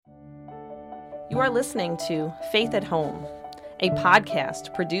You are listening to Faith at Home, a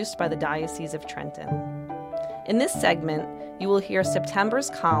podcast produced by the Diocese of Trenton. In this segment, you will hear September's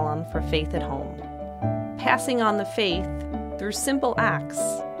column for Faith at Home, Passing on the Faith Through Simple Acts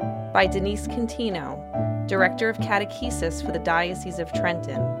by Denise Contino, Director of Catechesis for the Diocese of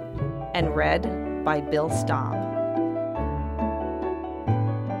Trenton, and read by Bill Staub.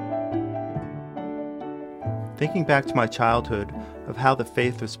 Thinking back to my childhood of how the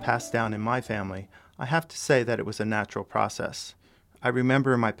faith was passed down in my family, I have to say that it was a natural process. I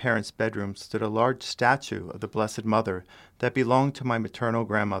remember in my parents' bedroom stood a large statue of the Blessed Mother that belonged to my maternal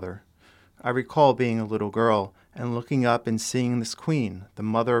grandmother. I recall being a little girl and looking up and seeing this queen, the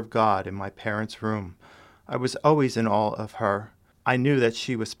Mother of God, in my parents' room. I was always in awe of her. I knew that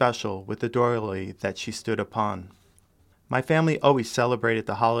she was special with the doily that she stood upon. My family always celebrated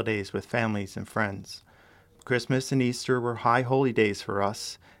the holidays with families and friends. Christmas and Easter were high holy days for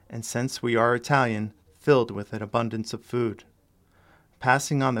us, and since we are Italian, filled with an abundance of food.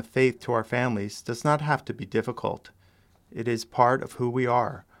 Passing on the faith to our families does not have to be difficult. It is part of who we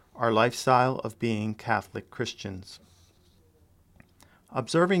are, our lifestyle of being Catholic Christians.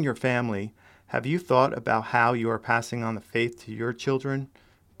 Observing your family, have you thought about how you are passing on the faith to your children,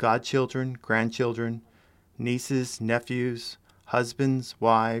 godchildren, grandchildren, nieces, nephews, husbands,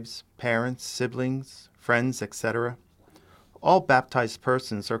 wives, parents, siblings, friends, etc.? All baptized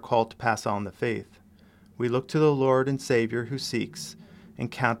persons are called to pass on the faith. We look to the Lord and Savior who seeks,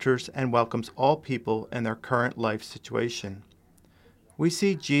 encounters, and welcomes all people in their current life situation. We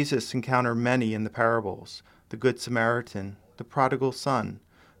see Jesus encounter many in the parables, the Good Samaritan, the prodigal son,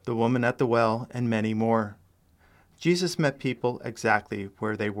 the woman at the well, and many more. Jesus met people exactly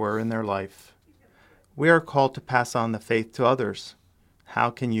where they were in their life. We are called to pass on the faith to others.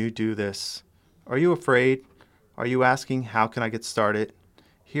 How can you do this? Are you afraid? Are you asking, how can I get started?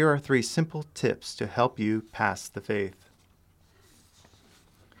 Here are 3 simple tips to help you pass the faith.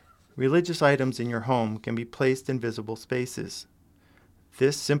 Religious items in your home can be placed in visible spaces.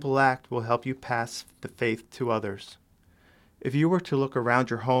 This simple act will help you pass the faith to others. If you were to look around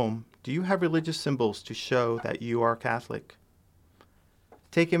your home, do you have religious symbols to show that you are Catholic?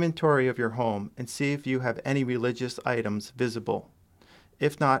 Take inventory of your home and see if you have any religious items visible.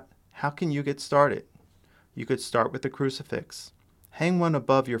 If not, how can you get started? You could start with a crucifix. Hang one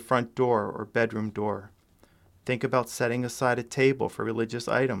above your front door or bedroom door. Think about setting aside a table for religious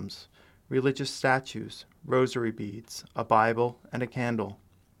items, religious statues, rosary beads, a Bible, and a candle.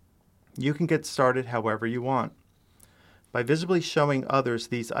 You can get started however you want. By visibly showing others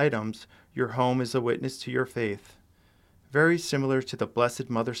these items, your home is a witness to your faith. Very similar to the Blessed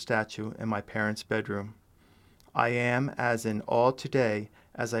Mother statue in my parents' bedroom. I am as in awe today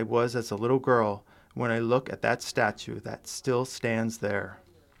as I was as a little girl when I look at that statue that still stands there.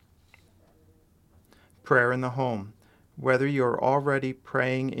 Prayer in the home. Whether you are already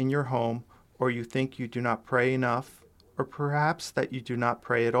praying in your home or you think you do not pray enough, or perhaps that you do not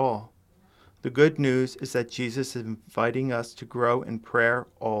pray at all. The good news is that Jesus is inviting us to grow in prayer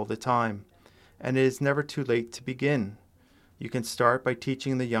all the time, and it is never too late to begin. You can start by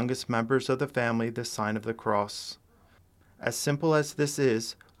teaching the youngest members of the family the sign of the cross. As simple as this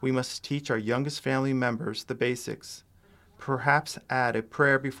is, we must teach our youngest family members the basics. Perhaps add a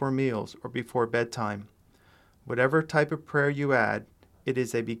prayer before meals or before bedtime. Whatever type of prayer you add, it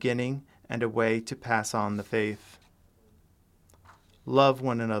is a beginning and a way to pass on the faith. Love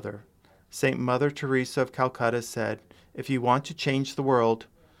one another. St. Mother Teresa of Calcutta said, if you want to change the world,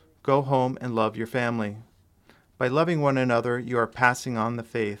 go home and love your family. By loving one another, you are passing on the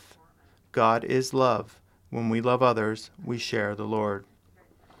faith. God is love. When we love others, we share the Lord.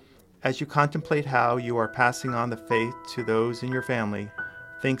 As you contemplate how you are passing on the faith to those in your family,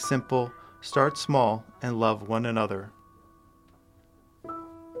 think simple, start small, and love one another.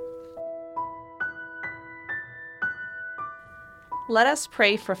 Let us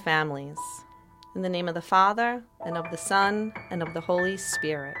pray for families. In the name of the Father, and of the Son, and of the Holy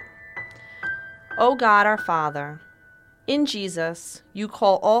Spirit. O God, our Father, in Jesus, you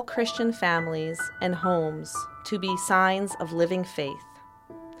call all Christian families and homes to be signs of living faith.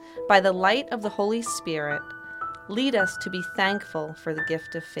 By the light of the Holy Spirit, lead us to be thankful for the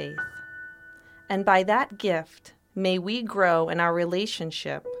gift of faith. And by that gift, may we grow in our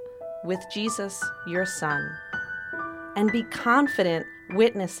relationship with Jesus, your Son, and be confident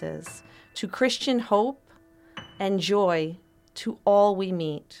witnesses to Christian hope and joy to all we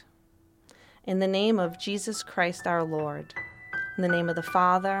meet. In the name of Jesus Christ our Lord, in the name of the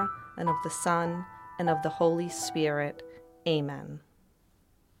Father, and of the Son, and of the Holy Spirit. Amen.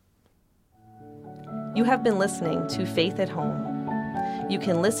 You have been listening to Faith at Home. You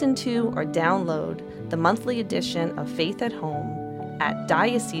can listen to or download the monthly edition of Faith at Home at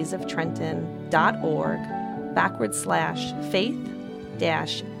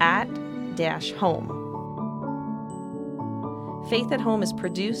dioceseoftrenton.org/faith-at-home. Faith at Home is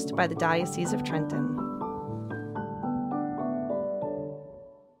produced by the Diocese of Trenton.